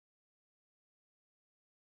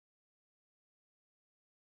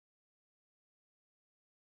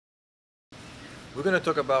We're going to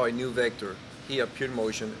talk about a new vector here at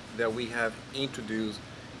PurMotion that we have introduced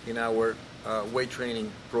in our weight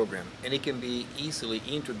training program, and it can be easily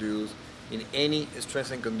introduced in any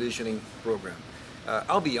strength and conditioning program.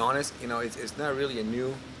 I'll be honest, it's not really a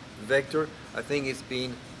new vector. I think it's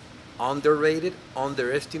been underrated,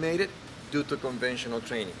 underestimated due to conventional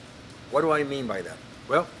training. What do I mean by that?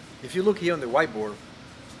 Well, if you look here on the whiteboard,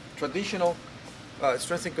 traditional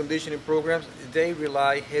strength and conditioning programs, they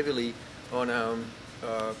rely heavily on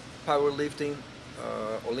powerlifting,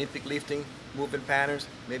 Olympic lifting, movement patterns,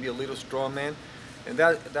 maybe a little strongman, and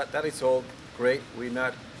that is all great. We're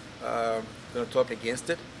not going to talk against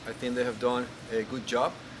it. I think they have done a good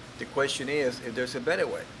job. The question is if there's a better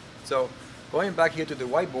way. So going back here to the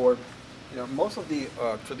whiteboard, most of the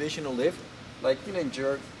traditional lift, like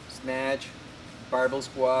jerk, snatch, barbell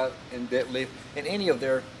squat, and deadlift, and any of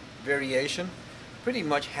their variation, pretty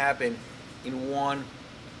much happen in one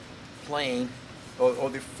plane, or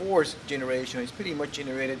the force generation is pretty much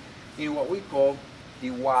generated in what we call the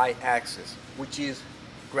y-axis, which is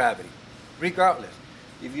gravity. Regardless,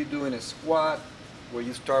 if you're doing a squat where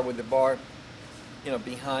you start with the bar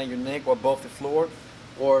behind your neck or above the floor,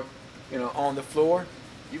 or on the floor,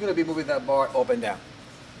 you're going to be moving that bar up and down.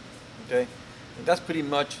 Okay, and that's pretty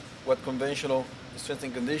much what conventional strength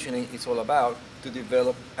and conditioning is all about, to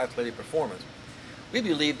develop athletic performance. We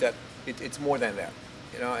believe that it's more than that.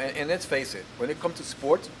 And let's face it, when it comes to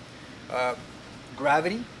sports,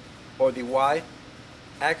 gravity, or the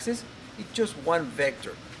y-axis, is just one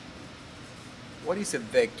vector. What is a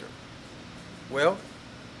vector? Well,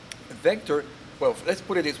 a vector, let's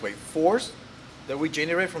put it this way: force that we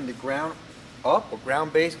generate from the ground up, or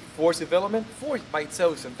ground-based force development, force by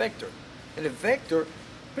itself is a vector. And a vector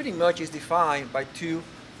pretty much is defined by two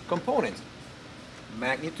components: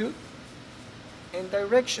 magnitude and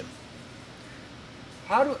direction.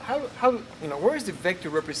 Where is the vector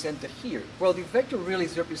represented here? Well, the vector really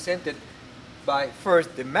is represented by,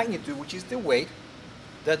 first, the magnitude, which is the weight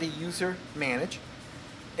that the user manage,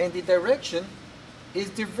 and the direction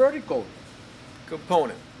is the vertical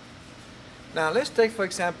component. Now, let's take, for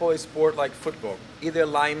example, a sport like football, either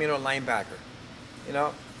lineman or linebacker.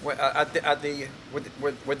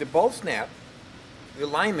 With the ball snap, the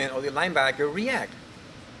lineman or the linebacker react,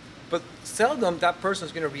 but seldom that person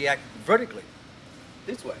is going to react vertically.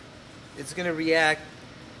 This way, it's going to react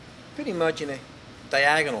pretty much in a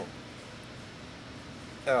diagonal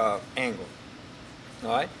angle. All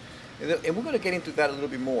right, and we're going to get into that a little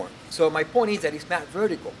bit more. So my point is that it's not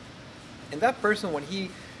vertical, and that person, when he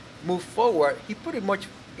moved forward, he pretty much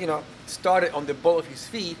started on the ball of his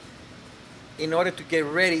feet in order to get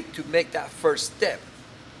ready to make that first step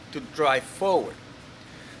to drive forward.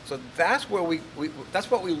 So that's where that's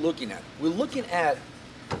what we're looking at. We're looking at,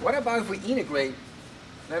 what about if we integrate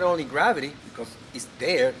not only gravity, because it's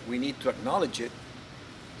there, we need to acknowledge it,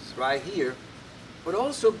 it's right here, but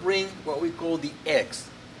also bring what we call the X.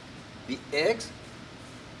 The X,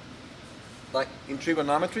 like in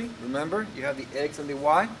trigonometry, remember, you have the X and the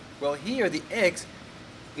Y? Well, here the X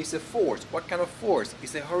is a force. What kind of force?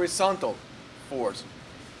 It's a horizontal force.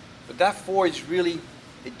 But that force is really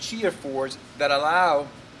a shear force that allows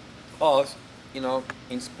us,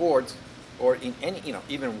 in sports, or in any,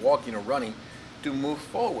 even walking or running, to move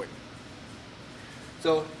forward.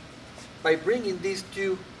 So by bringing these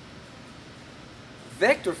two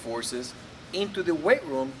vector forces into the weight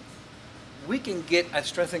room, we can get, as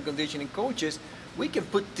strength and conditioning coaches, we can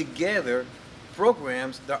put together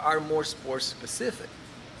programs that are more sport specific.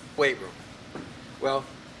 Weight room. Well,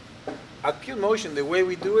 at PurMotion, the way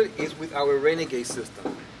we do it is with our Renegade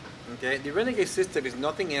System. Okay, the Renegade System is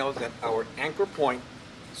nothing else than our anchor point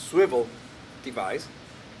swivel device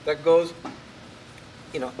that goes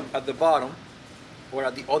at the bottom or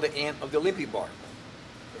at the other end of the Olympic bar.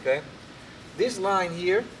 Okay, this line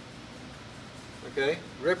here, okay,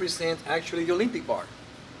 represents actually the Olympic bar,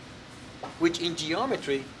 which in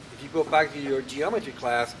geometry, if you go back to your geometry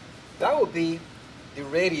class, that would be the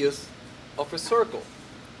radius of a circle,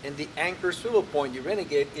 and the anchor swivel point, the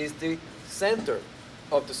Renegade, is the center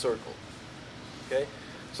of the circle. Okay,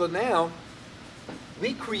 so now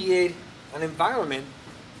we create an environment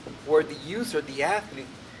where the user, the athlete,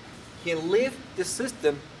 can lift the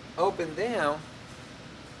system up and down,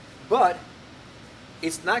 but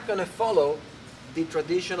it's not going to follow the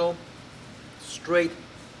traditional straight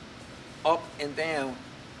up and down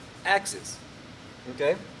axis.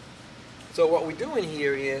 Okay, so what we're doing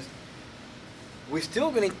here is we're still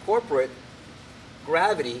going to incorporate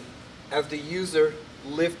gravity as the user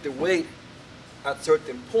lift the weight at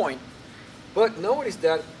certain point, but notice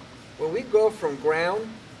that when we go from ground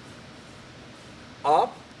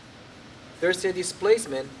up there's a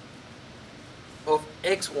displacement of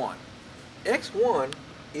x1. x1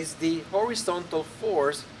 is the horizontal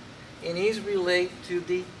force and is related to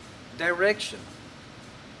the direction.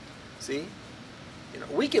 See? You know,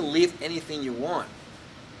 we can lift anything you want,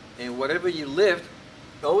 and whatever you lift,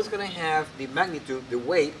 you're always going to have the magnitude, the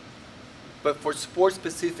weight. But for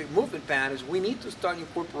sport-specific movement patterns, we need to start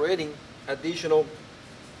incorporating additional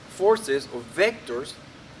forces or vectors,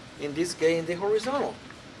 in this case in the horizontal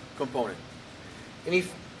component. And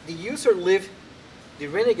if the user lifts the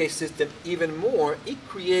Renegade system even more, it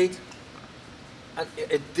creates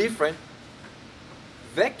a different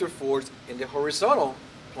vector force in the horizontal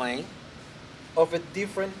plane of a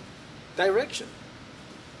different direction.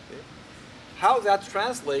 Okay? How that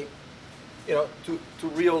translates, you know, to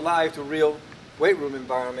real life, to real weight room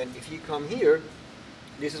environment. If you come here,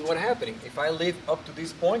 this is what's happening. If I lift up to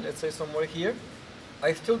this point, let's say somewhere here,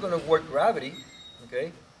 I'm still going to work gravity.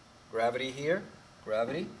 Okay, gravity here,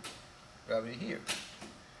 gravity, gravity here.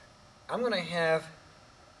 I'm going to have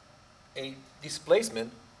a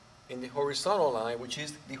displacement in the horizontal line, which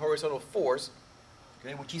is the horizontal force,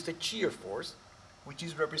 okay, which is the shear force, which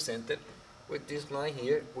is represented with this line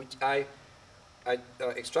here, which I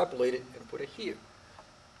extrapolated and put it here.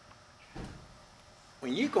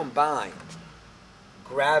 When you combine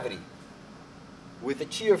gravity with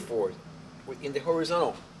the shear force within the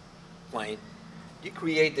horizontal plane, you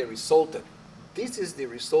create the resultant. This is the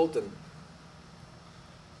resultant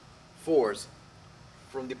force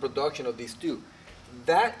from the production of these two.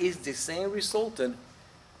 That is the same resultant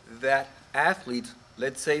that athletes,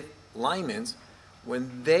 let's say linemen,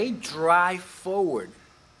 when they drive forward,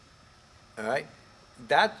 all right,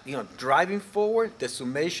 that, you know, driving forward, the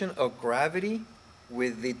summation of gravity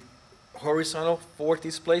with the horizontal force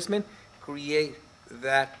displacement create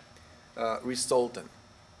that resultant.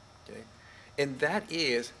 Okay? And that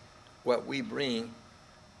is what we bring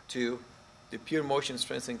to the PurMotion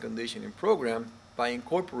strength and conditioning program by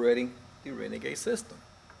incorporating the Renegade system.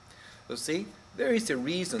 So see, there is a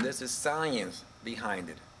reason, there's a science behind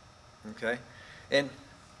it. Okay? And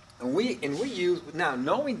we use, now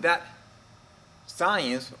knowing that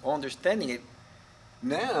science, understanding it,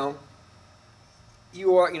 now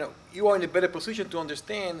you are in a better position to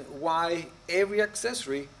understand why every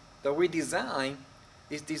accessory that we design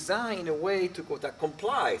is designed in a way that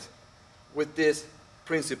complies with these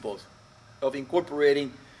principles of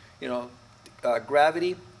incorporating,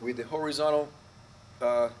 gravity with the horizontal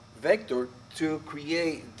vector to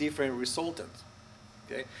create different resultants.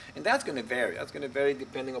 Okay, and that's going to vary. That's going to vary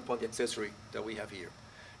depending upon the accessory that we have here.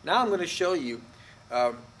 Now I'm going to show you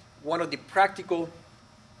one of the practical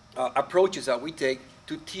approaches that we take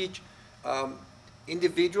to teach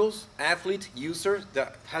individuals, athletes, users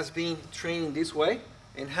that has been trained this way,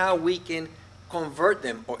 and how we can convert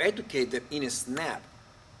them or educate them in a snap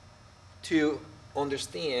to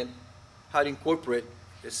understand how to incorporate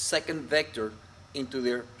the second vector into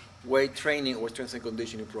their weight training or strength and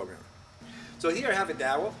conditioning program. So here I have a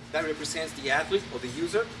dowel that represents the athlete or the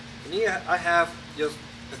user, and here I have just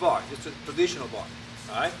a bar, just a traditional bar.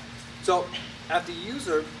 All right. So as the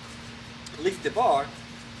user lifts the bar,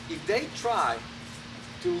 if they try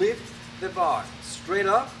to lift the bar straight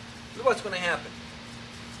up, look what's going to happen.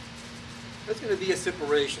 There's going to be a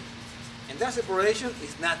separation, and that separation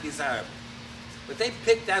is not desirable. But they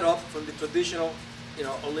pick that up from the traditional,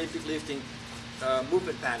 Olympic lifting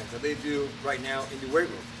movement patterns that they do right now in the weight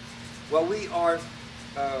room. What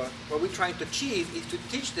we're trying to achieve is to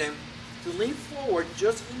teach them to lean forward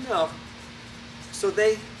just enough so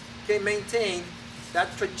they can maintain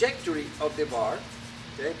that trajectory of the bar.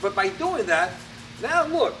 Okay? But by doing that, now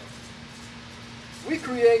look, we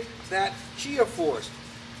create that shear force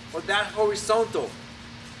or that horizontal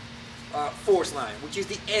force line, which is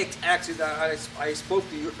the x-axis that I spoke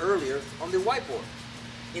to you earlier on the whiteboard.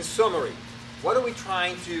 In summary, what are we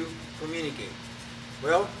trying to communicate?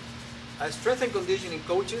 Well, as strength and conditioning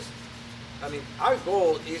coaches, our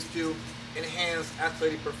goal is to enhance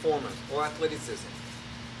athletic performance or athleticism.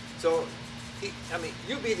 So,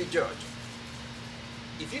 you be the judge.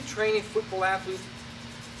 If you're training football athletes,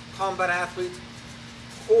 combat athletes,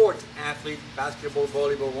 court athletes, basketball,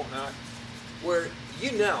 volleyball, whatnot, where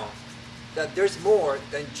you know that there's more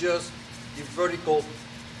than just the vertical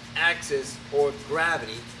axis or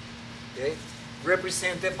gravity, okay,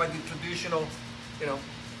 represented by the traditional,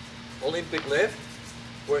 Olympic lift,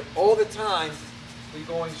 where all the time we're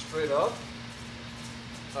going straight up,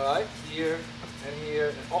 all right, here and here,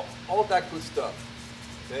 and all that good stuff,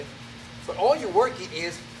 okay? But all you're working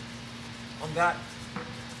is on that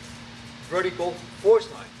vertical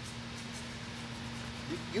force line.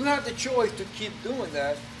 You have the choice to keep doing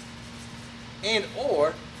that And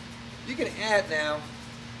or you can add now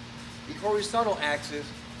the horizontal axis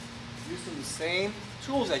using the same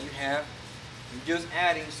tools that you have and just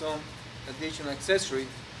adding some additional accessory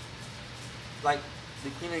like the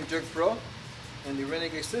Clean and Jerk Pro and the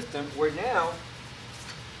Renegade System, where now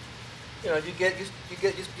you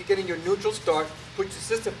get in your neutral start, put the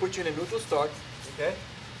system puts you in a neutral start, okay?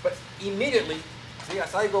 But immediately, see,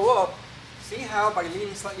 as I go up, see how by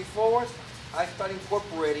leaning slightly forward, I start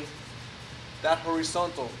incorporating that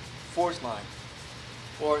horizontal force line,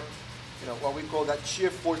 or what we call that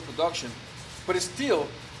shear force production. But it's still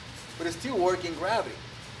working gravity.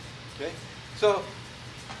 Okay, so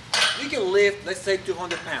you can lift, let's say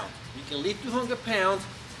 200 pounds. You can lift 200 pounds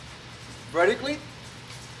vertically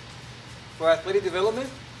for athletic development,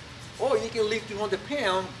 or you can lift 200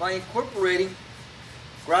 pounds by incorporating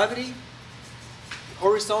gravity,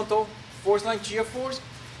 horizontal force line, shear force,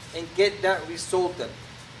 and get that resultant.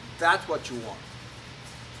 That's what you want.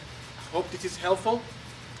 I hope this is helpful.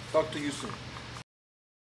 Talk to you soon.